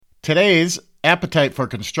Today's Appetite for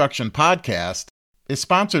Construction podcast is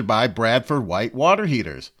sponsored by Bradford White Water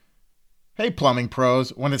Heaters. Hey, plumbing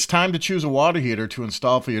pros, when it's time to choose a water heater to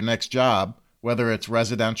install for your next job, whether it's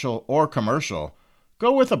residential or commercial,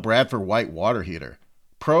 go with a Bradford White water heater.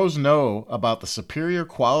 Pros know about the superior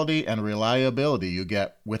quality and reliability you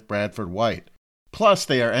get with Bradford White. Plus,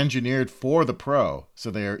 they are engineered for the pro,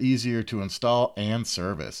 so they are easier to install and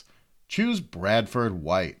service. Choose Bradford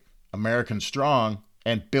White, American strong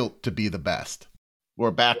and built to be the best. We're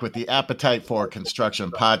back with the Appetite for Construction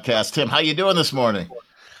podcast. Tim, how you doing this morning?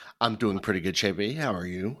 I'm doing pretty good, JB. How are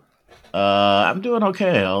you? I'm doing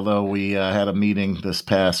okay, although we had a meeting this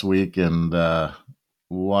past week and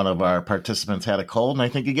one of our participants had a cold, and I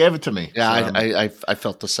think he gave it to me. Yeah, so, I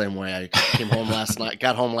felt the same way. I came home last night,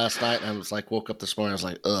 got home last night, and I was like, woke up this morning, I was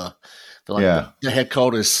like, ugh. I feel like the head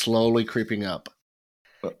cold is slowly creeping up.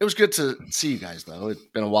 It was good to see you guys, though. It's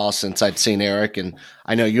been a while since I'd seen Eric, and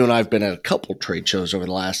I know you and I have been at a couple trade shows over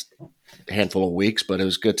the last handful of weeks, but it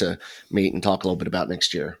was good to meet and talk a little bit about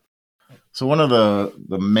next year. So one of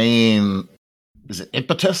the main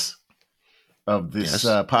impetus of this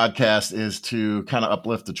podcast is to kind of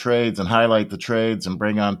uplift the trades and highlight the trades and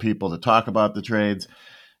bring on people to talk about the trades.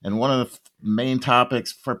 And one of the main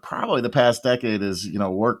topics for probably the past decade is,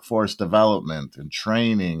 workforce development and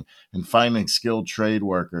training and finding skilled trade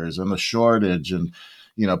workers and the shortage and,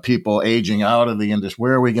 people aging out of the industry.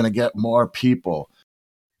 Where are we going to get more people?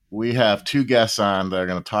 We have two guests on that are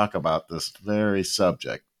going to talk about this very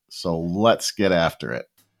subject. So let's get after it.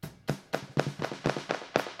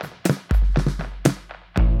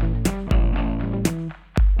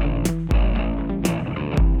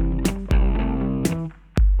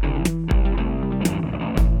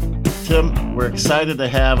 Tim, we're excited to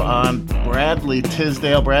have on Bradley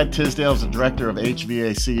Tisdale. Brad Tisdale is the director of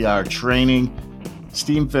HVACR training,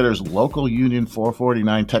 Steamfitters Local Union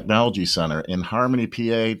 449 Technology Center in Harmony,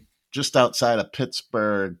 PA, just outside of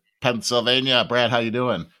Pittsburgh, Pennsylvania. Brad, how you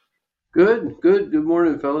doing? Good. Good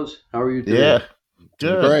morning, fellas. How are you today? Yeah,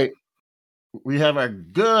 good. Great. We have our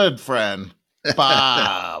good friend,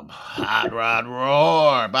 Bob, Hot Rod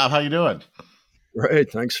Roar. Bob, how you doing?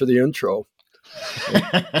 Great. Thanks for the intro.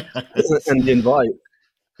 And the invite.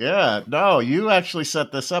 Yeah, no, you actually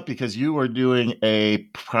set this up because you were doing a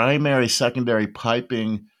primary, secondary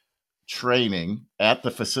piping training at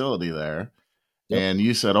the facility there. Yep. And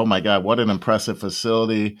you said, oh my God, what an impressive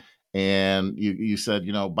facility. And you said,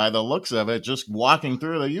 by the looks of it, just walking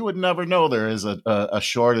through there, you would never know there is a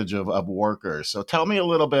shortage of workers. So tell me a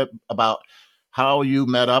little bit about how you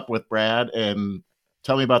met up with Brad and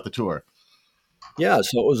tell me about the tour. Yeah,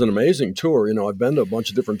 so it was an amazing tour. I've been to a bunch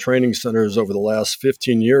of different training centers over the last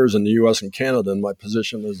 15 years in the U.S. and Canada in my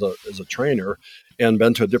position as a trainer, and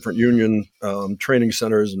been to different union training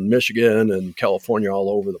centers in Michigan and California, all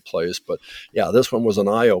over the place. But yeah, this one was an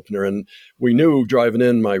eye-opener. And we knew driving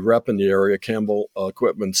in, my rep in the area, Campbell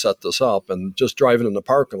Equipment, set this up. And just driving in the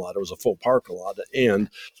parking lot, it was a full parking lot. And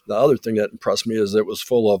the other thing that impressed me is it was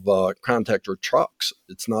full of contactor trucks.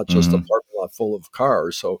 It's not just a parking lot full of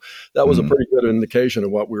cars. So that was a pretty good indication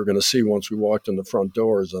of what we were going to see once we walked in the front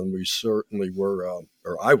doors. And we certainly were,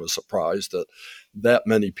 or I was surprised that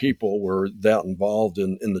many people were that involved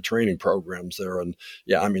in the training programs there. And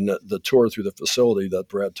yeah, I mean, the tour through the facility that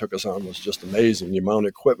Brad took us on was just amazing. The amount of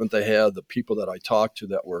equipment they had, the people that I talked to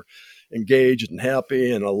that were engaged and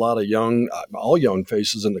happy, and a lot of all young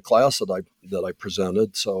faces in the class that I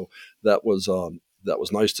presented. So that was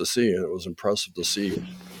nice to see, and it was impressive to see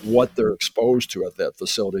what they're exposed to at that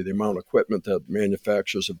facility, the amount of equipment that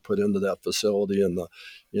manufacturers have put into that facility, and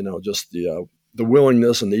the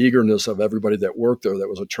willingness and the eagerness of everybody that worked there that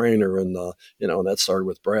was a trainer. And, and that started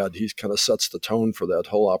with Brad. He kind of sets the tone for that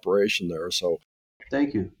whole operation there. So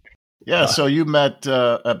thank you. Yeah. So you met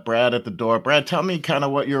Brad at the door. Brad, tell me kind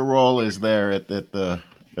of what your role is there at the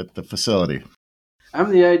facility.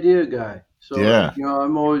 I'm the idea guy. So, yeah.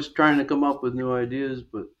 I'm always trying to come up with new ideas,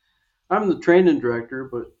 but I'm the training director,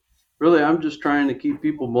 but really I'm just trying to keep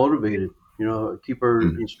people motivated, keep our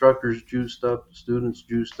instructors juiced up, students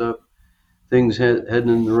juiced up, things heading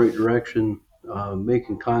in the right direction,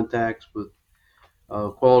 making contacts with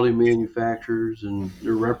quality manufacturers and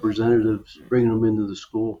their representatives, bringing them into the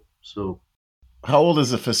school. So, how old is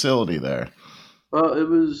the facility there? It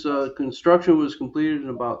was construction was completed in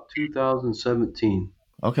about 2017.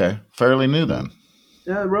 Okay, fairly new then.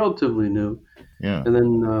 Yeah, relatively new. Yeah, and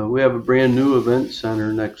then we have a brand new event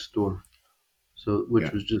center next door,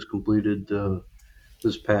 which was just completed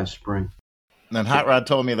this past spring. And Hot Rod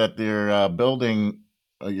told me that they're building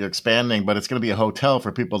you're expanding, but it's going to be a hotel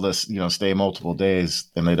for people to, stay multiple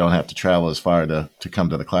days, and they don't have to travel as far to come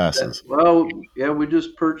to the classes. Well, yeah, we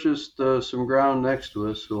just purchased some ground next to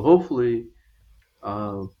us, so hopefully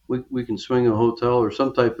we can swing a hotel or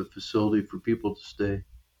some type of facility for people to stay.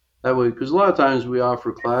 That way, because a lot of times we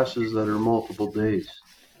offer classes that are multiple days,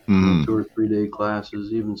 2 or 3 day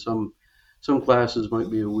classes. Even some classes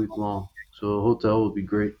might be a week long. So a hotel would be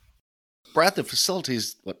great. Brad, the facility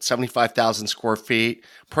is 75,000 square feet.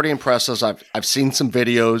 Pretty impressive. I've seen some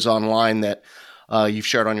videos online that you've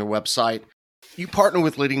shared on your website. You partner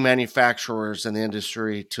with leading manufacturers in the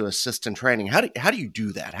industry to assist in training. How do you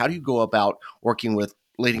do that? How do you go about working with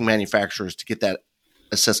leading manufacturers to get that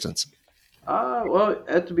assistance? Well,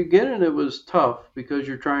 at the beginning it was tough because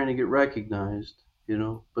you're trying to get recognized,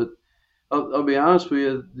 But I'll be honest with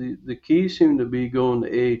you, the key seemed to be going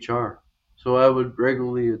to AHR. So I would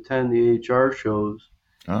regularly attend the AHR shows.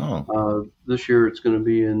 Oh. This year it's going to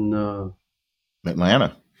be in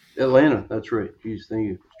Atlanta. Atlanta, that's right. Geez, thank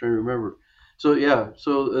you. I was trying to remember.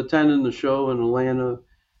 So attending the show in Atlanta,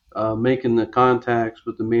 making the contacts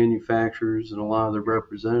with the manufacturers and a lot of the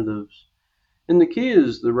representatives. And the key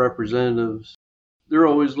is the representatives, they're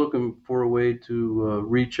always looking for a way to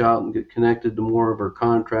reach out and get connected to more of our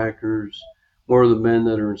contractors, more of the men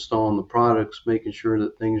that are installing the products, making sure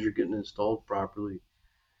that things are getting installed properly.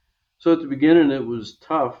 So at the beginning it was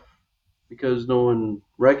tough because no one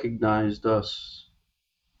recognized us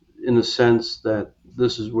in the sense that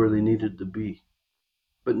this is where they needed to be.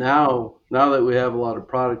 But now that we have a lot of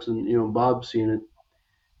products, and Bob's seen it,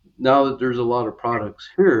 now that there's a lot of products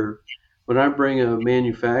here, when I bring a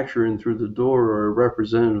manufacturer in through the door or a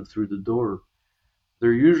representative through the door,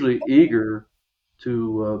 they're usually eager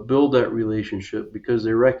to build that relationship because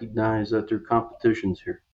they recognize that their competition's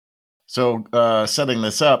here. So setting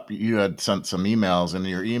this up, you had sent some emails. In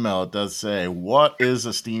your email, it does say, what is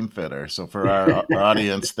a steam fitter? So for our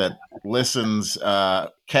audience that listens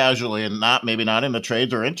casually and maybe not in the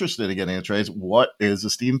trades or interested in getting into trades, what is a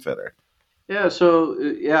steam fitter? Yeah, so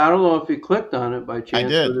I don't know if you clicked on it by chance. I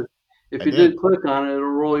did. But if you did click on it, it'll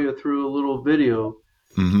roll you through a little video.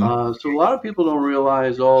 Mm-hmm. So a lot of people don't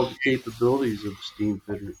realize all the capabilities of a steam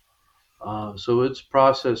fitter. So it's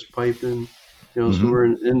process piping. So we're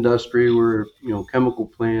in industry, we're chemical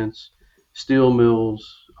plants, steel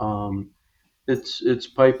mills. It's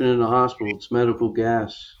piping in the hospital. It's medical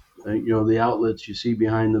gas. The outlets you see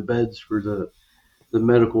behind the beds for the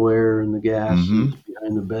medical air and the gas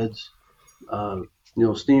behind the beds.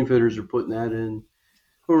 Steam fitters are putting that in.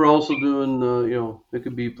 We're also doing it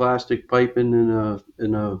could be plastic piping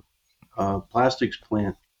in a plastics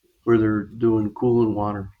plant where they're doing cooling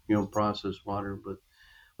water, processed water, but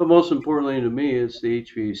most importantly to me, it's the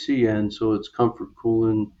HVAC end, so it's comfort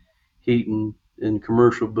cooling, heating in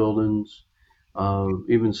commercial buildings,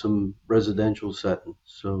 even some residential settings.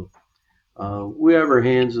 So we have our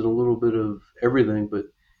hands in a little bit of everything, but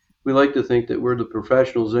we like to think that we're the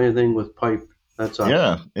professionals. Anything with pipe, that's us.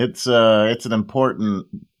 Yeah, it's an important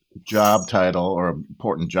job title or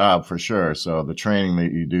important job for sure. So the training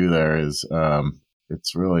that you do there is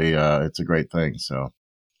it's really it's a great thing. So.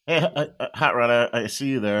 Hey, Hot Rod, I see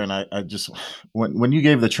you there, and I just when you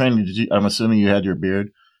gave the training, I'm assuming you had your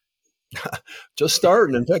beard. Just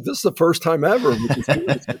starting. In fact, this is the first time ever. It's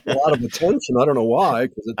a lot of attention. I don't know why.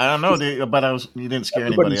 I don't know, but you didn't scare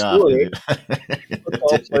anybody off.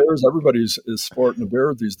 Football players, everybody's is sporting a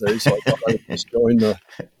beard these days. So I thought I would just join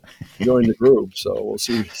the group. So we'll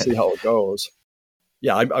see how it goes.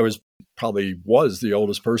 Yeah, I was the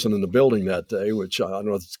oldest person in the building that day, which I don't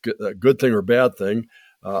know if it's a good thing or a bad thing.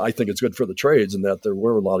 I think it's good for the trades in that there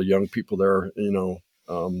were a lot of young people there,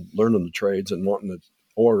 learning the trades and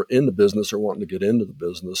or in the business or wanting to get into the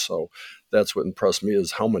business. So that's what impressed me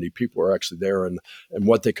is how many people are actually there and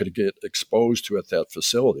what they could get exposed to at that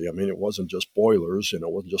facility. I mean, it wasn't just boilers, it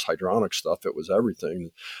wasn't just hydronic stuff. It was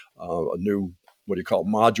everything. A new,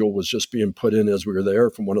 module was just being put in as we were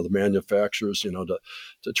there from one of the manufacturers,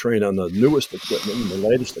 to train on the newest equipment and the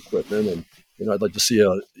latest equipment. And, I'd like to see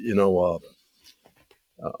a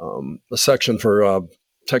section for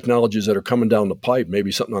technologies that are coming down the pipe,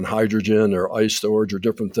 maybe something on hydrogen or ice storage or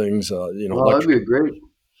different things. That'd be great.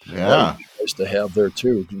 Yeah, nice to have there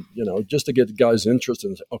too. Just to get the guys interested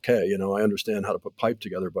and say, okay, I understand how to put pipe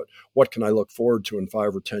together, but what can I look forward to in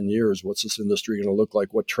 5 or 10 years? What's this industry going to look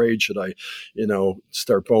like? What trade should I,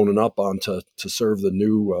 start boning up on to serve the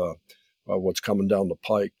new what's coming down the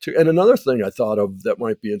pike too? And another thing I thought of that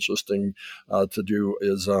might be interesting to do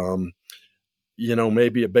is.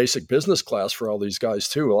 maybe a basic business class for all these guys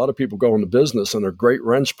too. A lot of people go into business and they're great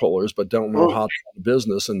wrench pullers, but don't know how to run a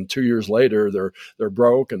business. And 2 years later, they're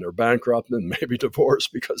broke and they're bankrupt and maybe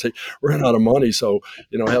divorced because they ran out of money. So,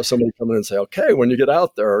 have somebody come in and say, okay, when you get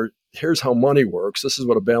out there, here's how money works. This is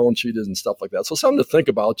what a balance sheet is and stuff like that. So something to think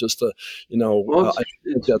about just to, I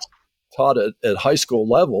think that's taught at high school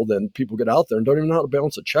level. Then people get out there and don't even know how to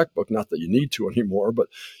balance a checkbook. Not that you need to anymore, but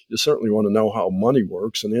you certainly want to know how money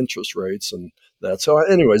works and interest rates and that. So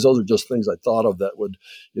anyways, those are just things I thought of that would,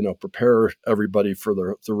 prepare everybody for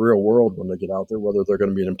the real world when they get out there, whether they're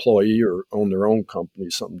going to be an employee or own their own company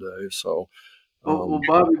someday. So, well,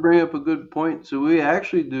 Bob, you bring up a good point. So we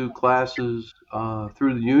actually do classes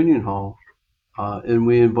through the union hall, and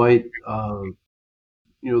we invite,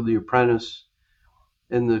 the apprentice.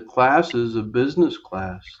 And the class is a business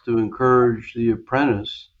class to encourage the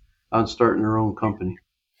apprentice on starting their own company.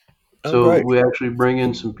 So we actually bring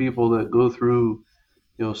in some people that go through,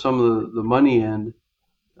 some of the money end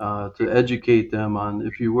to educate them on,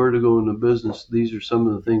 if you were to go into business, these are some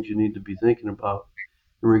of the things you need to be thinking about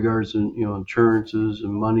in regards to, insurances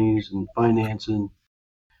and monies and financing.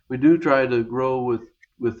 We do try to grow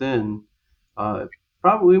within.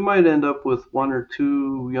 Probably we might end up with 1 or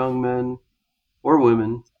 2 young men or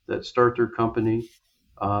women that start their company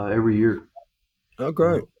every year. Oh,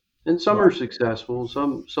 great! And some are successful,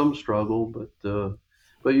 some struggle,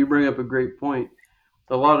 but you bring up a great point.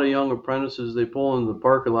 A lot of young apprentices, they pull in the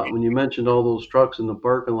parking lot. When you mentioned all those trucks in the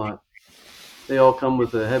parking lot, they all come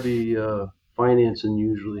with a heavy financing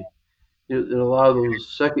usually. And a lot of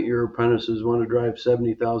those second-year apprentices want to drive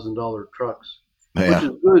 $70,000 trucks, which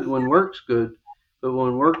is good when work's good, but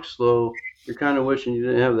when work's slow, you're kind of wishing you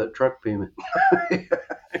didn't have that truck payment.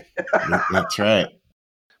 That's right.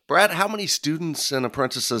 Brad, how many students and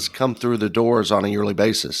apprentices come through the doors on a yearly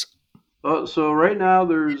basis? So right now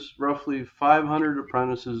there's roughly 500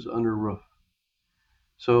 apprentices under roof.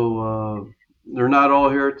 So they're not all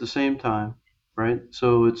here at the same time, right?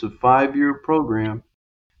 So it's a 5-year program,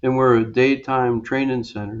 and we're a daytime training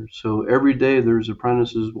center. So every day there's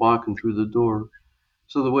apprentices walking through the door.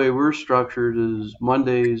 So the way we're structured is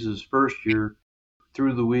Mondays is first year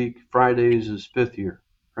through the week, Fridays is 5th year,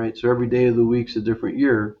 right? So every day of the week's a different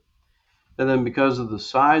year. And then because of the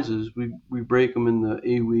sizes, we break them in the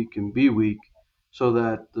A week and B week so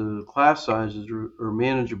that the class sizes are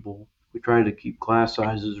manageable. We try to keep class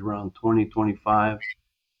sizes around 20, 25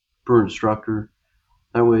 per instructor.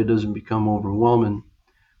 That way it doesn't become overwhelming.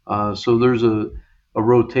 So there's a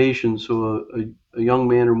rotation. So a young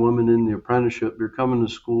man or woman in the apprenticeship, they're coming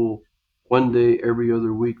to school 1 day every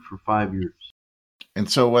other week for 5 years. And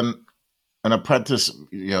so when an apprentice,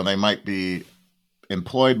 they might be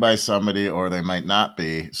employed by somebody or they might not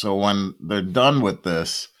be. So when they're done with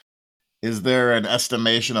this, is there an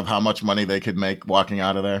estimation of how much money they could make walking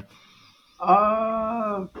out of there?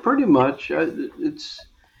 Pretty much. It's,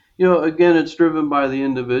 again, it's driven by the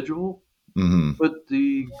individual. Mm-hmm. But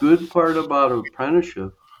the good part about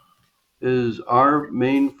apprenticeship is our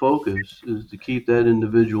main focus is to keep that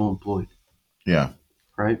individual employed. Yeah.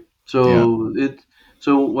 Right. So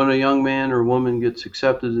so when a young man or woman gets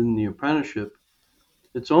accepted in the apprenticeship,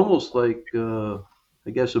 it's almost like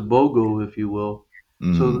I guess a BOGO, if you will.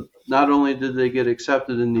 Mm-hmm. So not only did they get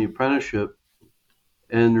accepted in the apprenticeship,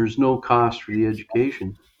 and there's no cost for the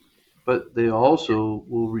education, but they also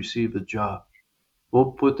will receive a job.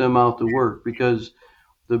 We'll put them out to work because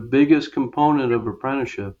the biggest component of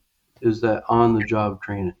apprenticeship is that on-the-job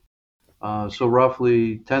training. So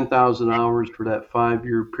roughly 10,000 hours for that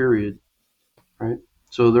 5-year period, right?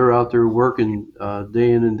 So they're out there working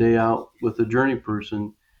day in and day out with a journey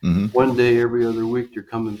person. Mm-hmm. 1 day every other week, they're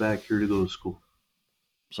coming back here to go to school.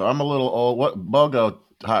 So I'm a little old. What BOGO,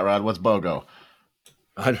 Hot Rod? What's BOGO?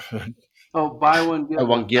 Buy one, get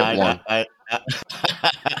one. Get one.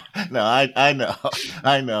 No, I know.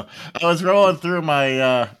 I was rolling through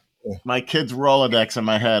my my kid's Rolodex in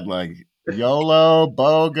my head, like YOLO,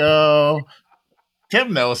 BOGO.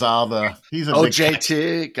 Tim knows all the. He's a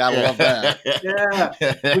OJT. Gotta love that. Yeah,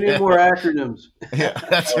 we need more acronyms. Yeah,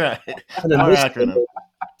 that's right. More acronyms.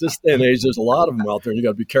 This day and age, there's a lot of them out there, and you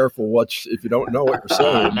got to be careful if you don't know what you're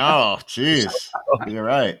saying. No, jeez, you're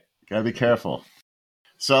right. Got to be careful.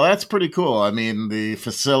 So that's pretty cool. I mean, the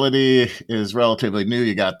facility is relatively new.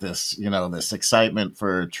 You got this, this excitement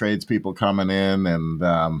for tradespeople coming in,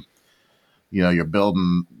 and you're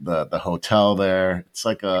building the hotel there. It's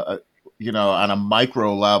like on a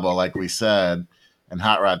micro level, like we said, and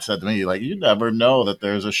Hot Rod said to me, like, you never know that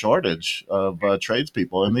there's a shortage of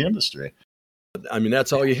tradespeople in the industry. I mean,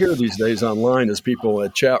 that's all you hear these days online is people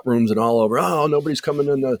at chat rooms and all over. Oh, nobody's coming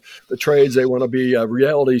in the trades. They want to be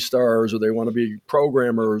reality stars, or they want to be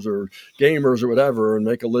programmers or gamers or whatever, and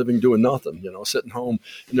make a living doing nothing, sitting home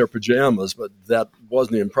in their pajamas. But that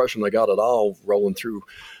wasn't the impression I got at all rolling through,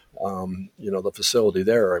 the facility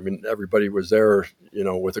there. I mean, everybody was there,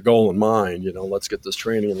 with a goal in mind. Let's get this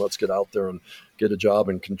training and let's get out there and get a job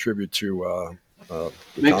and contribute to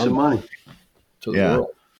make some money to the world.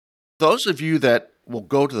 Those of you that will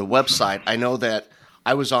go to the website, I know that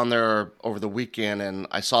I was on there over the weekend and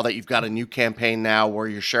I saw that you've got a new campaign now where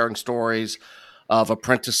you're sharing stories of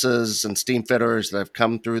apprentices and steamfitters that have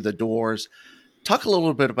come through the doors. Talk a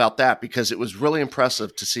little bit about that, because it was really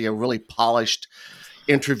impressive to see a really polished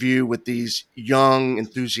interview with these young,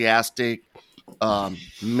 enthusiastic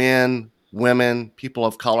men, women, people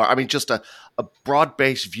of color. I mean, just a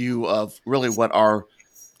broad-based view of really what our,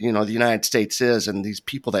 the United States is, and these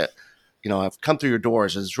people that, have come through your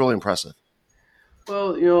doors is really impressive.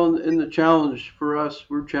 Well, and the challenge for us,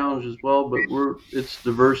 we're challenged as well, but it's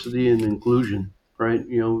diversity and inclusion, right?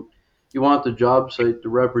 You want the job site to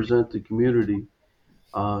represent the community.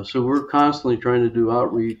 So we're constantly trying to do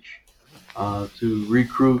outreach to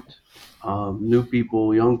recruit new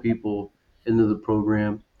people, young people into the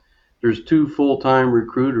program. There's 2 full-time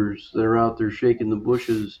recruiters that are out there shaking the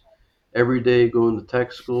bushes every day, going to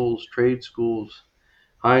tech schools, trade schools,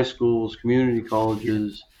 high schools, community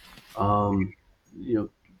colleges, I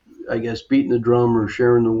guess beating the drum or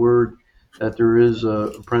sharing the word that there is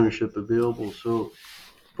a apprenticeship available. So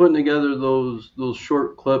putting together those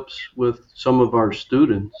short clips with some of our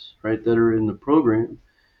students, right, that are in the program,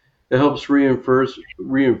 it helps reinforce,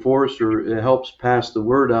 or it helps pass the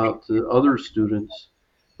word out to other students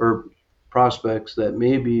or prospects that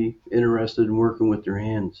may be interested in working with their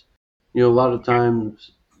hands. A lot of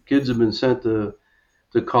times kids have been sent to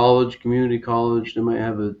college, community college. They might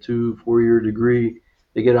have a 2-4 year degree.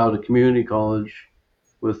 They get out of community college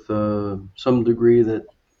with some degree that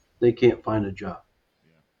they can't find a job.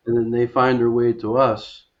 And then they find their way to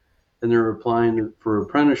us, and they're applying for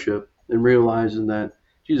apprenticeship and realizing that,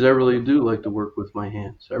 geez, I really do like to work with my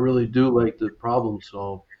hands. I really do like to problem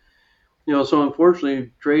solve. So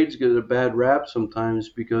unfortunately, trades get a bad rap sometimes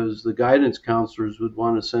because the guidance counselors would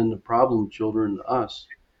want to send the problem children to us.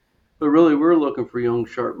 But really, we're looking for young,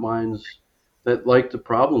 sharp minds that like to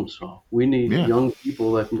problem solve. We need young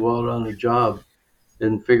people that can go out on a job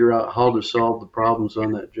and figure out how to solve the problems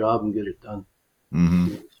on that job and get it done.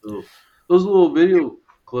 Mm-hmm. So those little video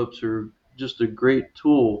clips are just a great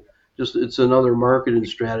tool. It's another marketing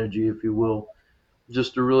strategy, if you will,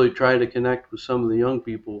 just to really try to connect with some of the young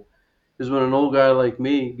people. Because when an old guy like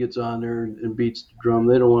me gets on there and beats the drum,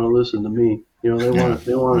 they don't want to listen to me. They want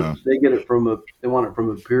it from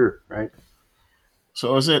a peer, right?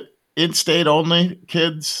 So is it in-state only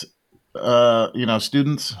kids,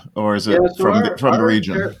 students, or is it from the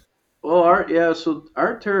region? So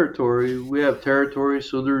our territory, we have territories.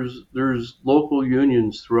 So there's local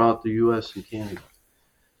unions throughout the U.S. and Canada.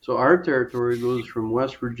 So our territory goes from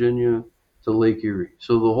West Virginia to Lake Erie.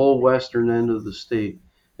 So the whole western end of the state.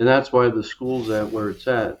 And that's why the school's at where it's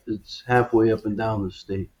at. It's halfway up and down the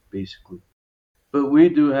state, basically. But we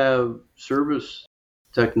do have service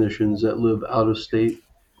technicians that live out of state.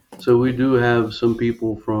 So we do have some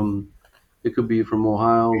people it could be from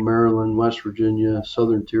Ohio, Maryland, West Virginia,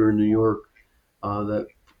 Southern Tier in New York, that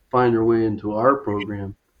find their way into our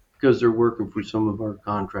program because they're working for some of our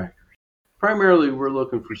contractors. Primarily, we're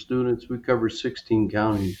looking for students. We cover 16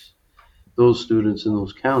 counties, those students in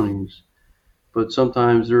those counties. But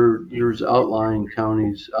sometimes there's outlying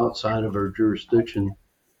counties outside of our jurisdiction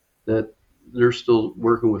that they're still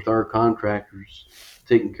working with our contractors,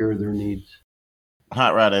 taking care of their needs.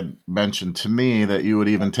 Hot Rod had mentioned to me that you would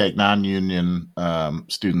even take non-union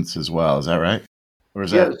students as well. Is that right? Or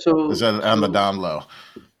is that on the down low?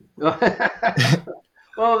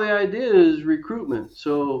 Well, the idea is recruitment.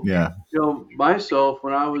 So, myself,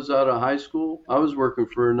 when I was out of high school, I was working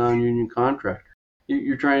for a non-union contractor.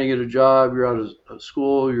 You're trying to get a job, you're out of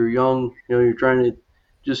school, you're young, you're trying to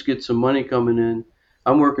just get some money coming in.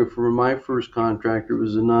 I'm working for my first contractor. It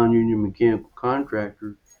was a non-union mechanical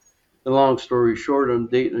contractor. And long story short, I'm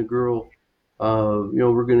dating a girl.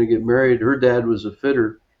 We're going to get married. Her dad was a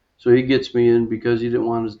fitter, so he gets me in because he didn't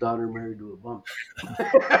want his daughter married to a bum.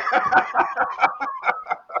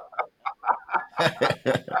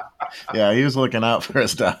 Yeah, he was looking out for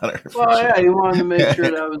his daughter. Well, sure. Yeah, he wanted to make sure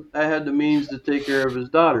that I had the means to take care of his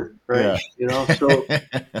daughter, right? Yeah. So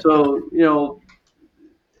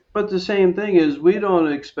But the same thing is, we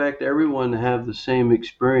don't expect everyone to have the same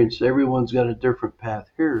experience. Everyone's got a different path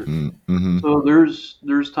here. Mm-hmm. So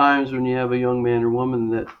there's times when you have a young man or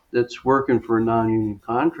woman that's working for a non-union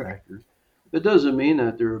contractor. It doesn't mean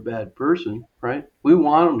that they're a bad person, right? We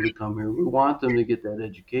want them to come here. We want them to get that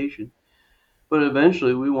education. But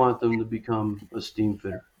eventually we want them to become a steam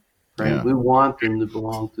fitter, right? Yeah. We want them to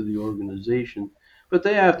belong to the organization. But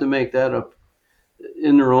they have to make that up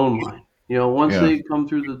in their own mind. Once Yeah. they come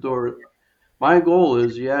through the door, my goal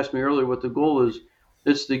is, you asked me earlier what the goal is,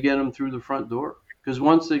 it's to get them through the front door. Because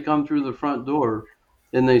once they come through the front door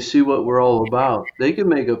and they see what we're all about, they can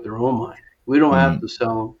make up their own mind. We don't have to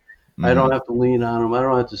sell them. I don't have to lean on them. I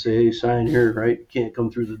don't have to say, hey, sign here, right? You can't come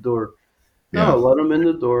through the door. No, let them in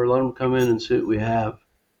the door. Let them come in and see what we have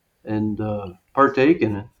and partake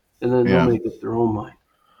in it. And then they'll make up their own mind.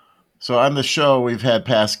 So on the show, we've had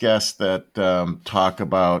past guests that talk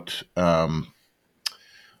about kind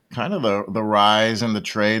of the rise in the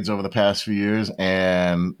trades over the past few years,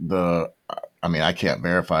 and I can't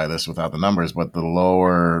verify this without the numbers, but the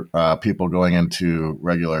lower people going into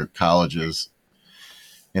regular colleges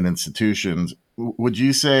and institutions. Would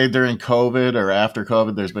you say during COVID or after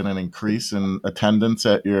COVID, there's been an increase in attendance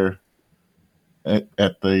at the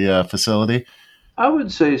facility? I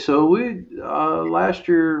would say so. We last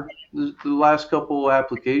year, the last couple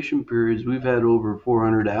application periods, we've had over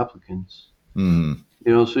 400 applicants.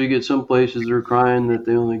 Mm-hmm. So you get some places that are crying that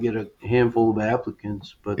they only get a handful of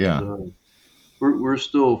applicants, but we're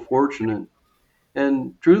still fortunate.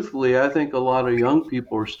 And truthfully, I think a lot of young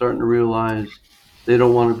people are starting to realize they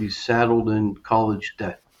don't want to be saddled in college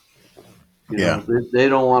debt. They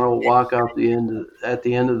don't want to walk out at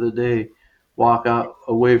the end of the day, walk out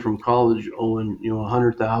away from college owing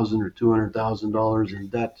 $100,000 or $200,000 in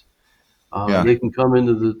debt. They can come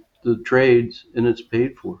into the trades and it's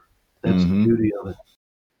paid for. That's the beauty of it.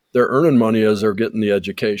 They're earning money as they're getting the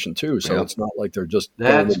education too, so it's not like they're just.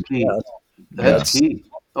 That's key. That's key.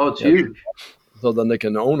 Oh, it's huge. So then they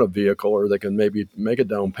can own a vehicle, or they can maybe make a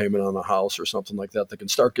down payment on a house or something like that. They can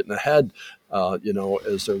start getting ahead,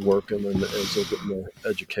 as they're working and as they're getting their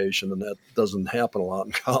education. And that doesn't happen a lot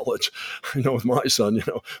in college. I know with my son,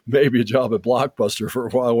 maybe a job at Blockbuster for a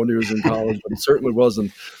while when he was in college, but it certainly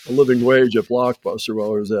wasn't a living wage at Blockbuster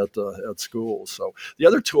while he was at school. So the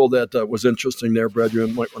other tool that was interesting there, Brad, you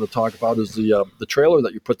might want to talk about is the trailer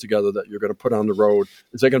that you put together that you're going to put on the road.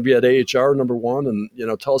 Is that going to be at AHR, number one? And,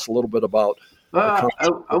 tell us a little bit about.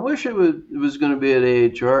 I wish it was going to be at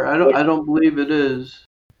AHR. I don't believe it is.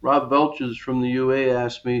 Rob Velches from the UA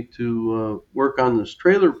asked me to work on this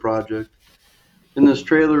trailer project, and this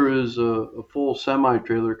trailer is a full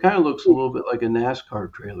semi-trailer. It kind of looks a little bit like a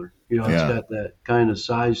NASCAR trailer. It's got that kind of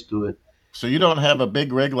size to it. So you don't have a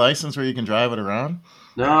big rig license where you can drive it around?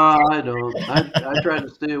 No, I don't. I try to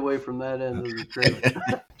stay away from that end of the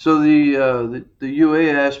trailer. So the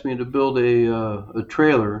UA asked me to build a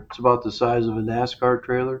trailer. It's about the size of a NASCAR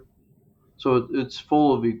trailer. So it's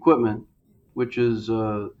full of equipment, which is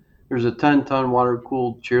there's a 10-ton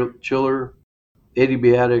water-cooled chiller,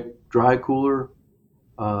 adiabatic dry cooler,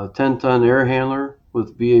 10-ton air handler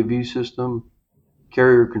with VAV system,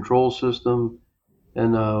 carrier control system,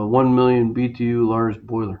 and 1 million BTU Lars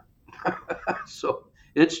boiler. So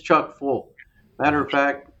it's chock full. Matter of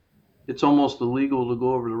fact, it's almost illegal to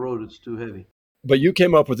go over the road. It's too heavy. But you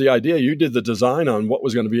came up with the idea. You did the design on what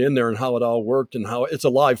was going to be in there and how it all worked and how it's a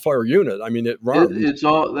live fire unit. I mean, it runs. It's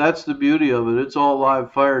all. That's the beauty of it. It's all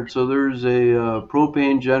live fired. So there's a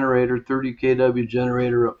propane generator, 30 kW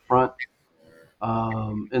generator up front.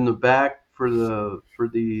 In the back for the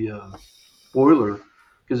boiler,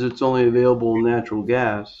 because it's only available in natural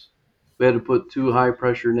gas. We had to put 2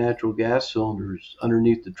 high-pressure natural gas cylinders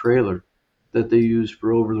underneath the trailer that they use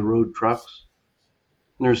for over-the-road trucks.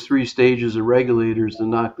 And there's 3 stages of regulators to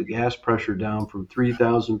knock the gas pressure down from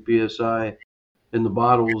 3,000 psi in the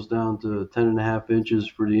bottles down to 10.5 inches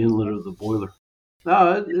for the inlet of the boiler.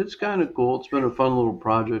 No, it's kind of cool. It's been a fun little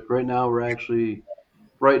project. Right now we're actually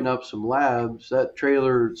writing up some labs. That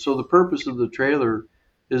trailer, so the purpose of the trailer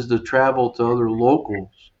is to travel to other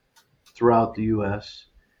locals throughout the U.S.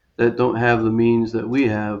 that don't have the means that we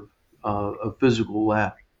have, a physical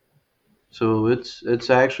lab. So it's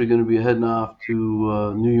actually going to be heading off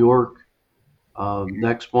to New York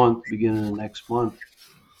next month, beginning of next month.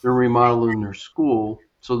 They're remodeling their school,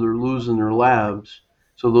 so they're losing their labs.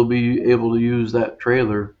 So they'll be able to use that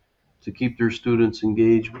trailer to keep their students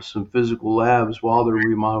engaged with some physical labs while they're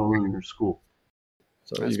remodeling their school.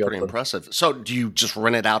 So that's pretty impressive. So do you just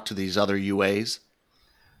rent it out to these other UAs?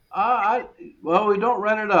 Well, we don't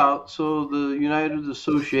rent it out. So the United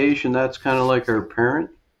Association, that's kind of like our parent,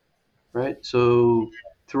 right? So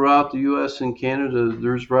throughout the U.S. and Canada,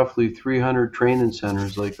 there's roughly 300 training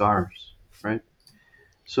centers like ours, right?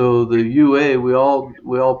 So the UA, we all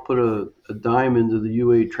put a dime into the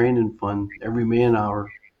UA training fund. Every man hour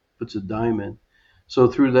puts a dime in. So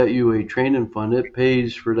through that UA training fund, it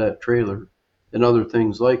pays for that trailer and other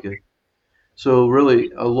things like it. So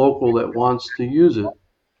really, a local that wants to use it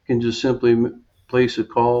can just simply place a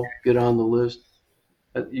call, get on the list.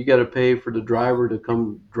 You got to pay for the driver to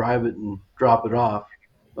come drive it and drop it off.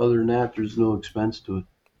 Other than that, there's no expense to it.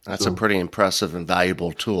 That's a pretty impressive and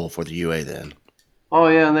valuable tool for the UA then. Oh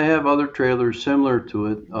yeah, and they have other trailers similar to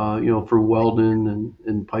it, for welding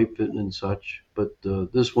and pipe fitting and such. But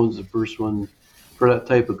this one's the first one for that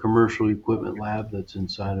type of commercial equipment lab that's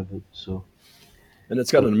inside of it. So. And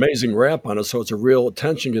it's got an amazing wrap on it, so it's a real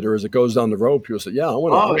attention getter as it goes down the road. People say, "Yeah, I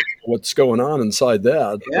want to know what's going on inside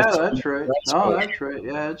that." Yeah, that's right. That's right.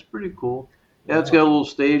 Yeah, it's pretty cool. Yeah, it's got a little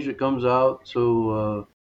stage that comes out, so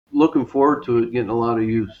looking forward to it getting a lot of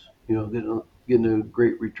use. Getting a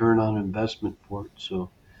great return on investment for it. So,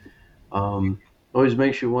 always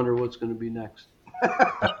makes you wonder what's going to be next.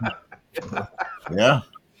 Yeah,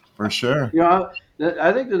 for sure.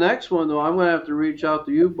 I think the next one, though, I'm going to have to reach out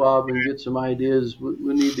to you, Bob, and get some ideas.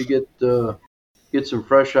 We need to get some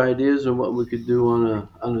fresh ideas on what we could do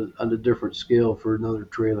on a different scale for another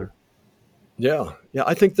trailer. Yeah.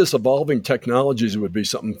 I think this evolving technologies would be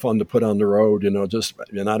something fun to put on the road. And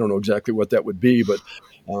I don't know exactly what that would be, but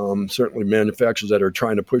certainly manufacturers that are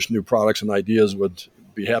trying to push new products and ideas would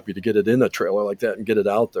be happy to get it in a trailer like that and get it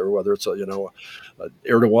out there, whether it's a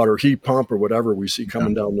air to water heat pump or whatever we see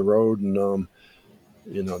coming down the road, and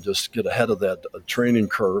just get ahead of that training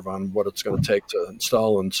curve on what it's going to take to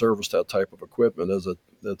install and service that type of equipment as it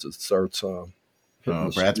starts.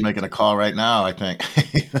 Brad's making a call right now, I think.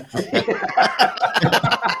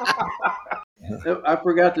 I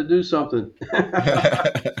forgot to do something.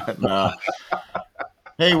 No.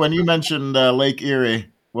 Hey, when you mentioned Lake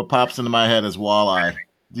Erie, what pops into my head is walleye.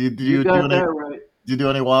 Do you do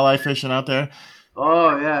any walleye fishing out there?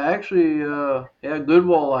 Oh yeah, actually, good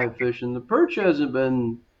walleye fishing. The perch hasn't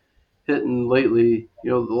been hitting lately.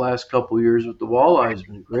 The last couple of years, but the walleye's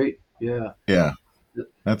been great. Yeah. Yeah,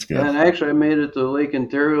 that's good. And actually, I made it to Lake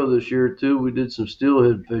Ontario this year too. We did some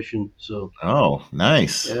steelhead fishing. So. Oh,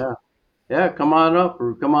 nice. Yeah. Come on up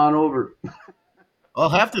or come on over. I'll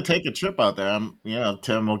have to take a trip out there.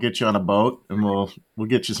 Tim, we'll get you on a boat and we'll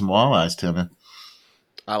get you some walleyes, Tim.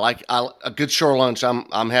 I like a good shore lunch.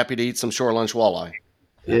 I'm happy to eat some shore lunch walleye.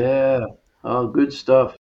 Yeah. Oh, good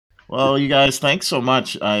stuff. Well, you guys, thanks so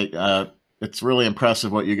much. It's really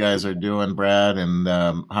impressive what you guys are doing, Brad and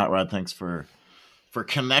Hot Rod. Thanks for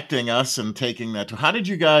connecting us and taking that. How did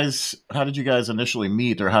you guys initially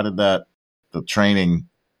meet, or how did the training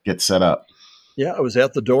get set up? Yeah, I was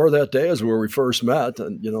at the door that day as where we first met.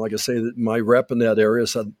 And, like I say, my rep in that area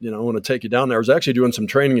said, I want to take you down there. I was actually doing some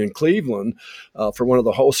training in Cleveland for one of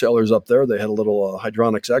the wholesalers up there. They had a little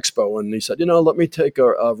hydronics expo. And he said, let me take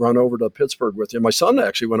a run over to Pittsburgh with you. My son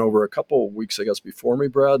actually went over a couple of weeks, I guess, before me,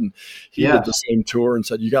 Brad. And he did the same tour and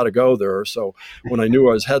said, you got to go there. So when I knew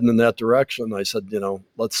I was heading in that direction, I said,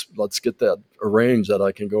 let's get that arranged that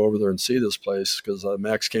I can go over there and see this place, because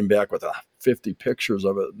Max came back with 50 pictures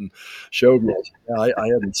of it and showed me. I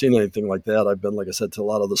hadn't seen anything like that. I've been, like I said, to a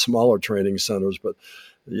lot of the smaller training centers, but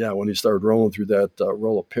when he started rolling through that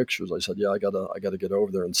roll of pictures, I said, I gotta get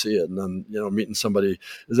over there and see it. And then, meeting somebody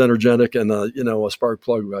as energetic and a spark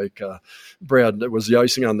plug like Brad, that was the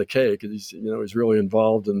icing on the cake. He's really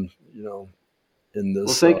involved in in this.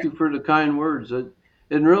 Well, thank you for the kind words.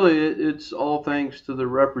 And really, it's all thanks to the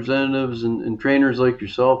representatives and trainers like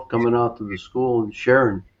yourself coming out to the school and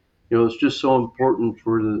sharing. It's just so important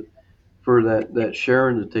for that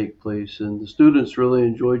sharing to take place. And the students really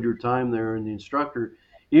enjoyed your time there. And the instructor,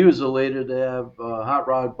 he was elated to have Hot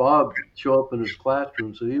Rod Bob show up in his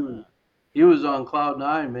classroom. So he was on cloud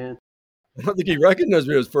nine, man. I don't think he recognized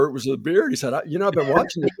me as first. It was the beard. He said, I've been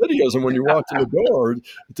watching the videos, and when you walked in the door, it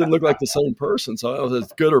didn't look like the same person. So I don't know if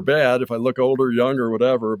it's good or bad, if I look older, younger,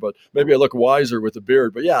 whatever, but maybe I look wiser with the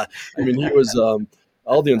beard. But yeah, he was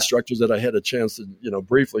all the instructors that I had a chance to,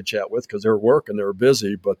 briefly chat with, because they were working, they were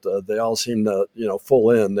busy, but they all seemed to,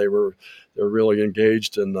 full in. They were really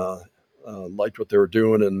engaged and liked what they were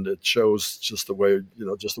doing, and it shows just the way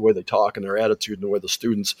they talk and their attitude and the way the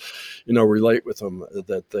students, relate with them,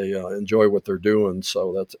 that they enjoy what they're doing.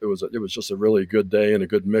 So it was just a really good day and a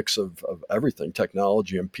good mix of everything,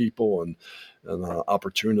 technology and people and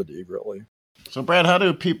opportunity, really. So, Brad, how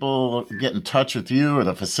do people get in touch with you or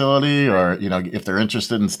the facility, or if they're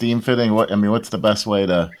interested in steam fitting? What's the best way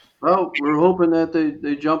to? Well, we're hoping that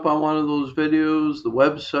they jump on one of those videos, the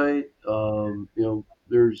website.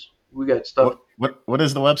 we got stuff. What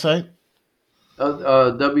is the website?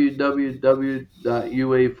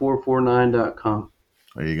 www.ua449.com.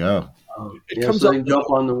 There you go. So they can jump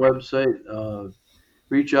on the website,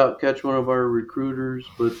 reach out, catch one of our recruiters,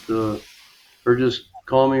 but or just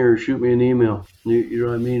call me or shoot me an email. You know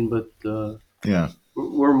what I mean? But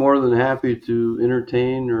we're more than happy to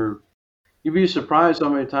entertain. Or you'd be surprised how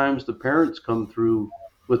many times the parents come through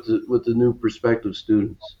with the new prospective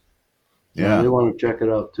students. Yeah, they want to check it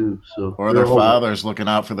out too. So, or their father's looking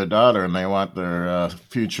out for their daughter, and they want their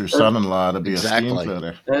future son-in-law to be a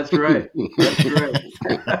steamfitter. That's right. That's right.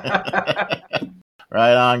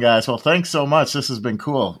 Right on, guys. Well, thanks so much. This has been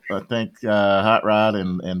cool. I thank Hot Rod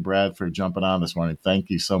and Brad for jumping on this morning. Thank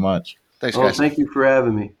you so much. Thanks, guys. Thank you for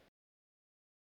having me.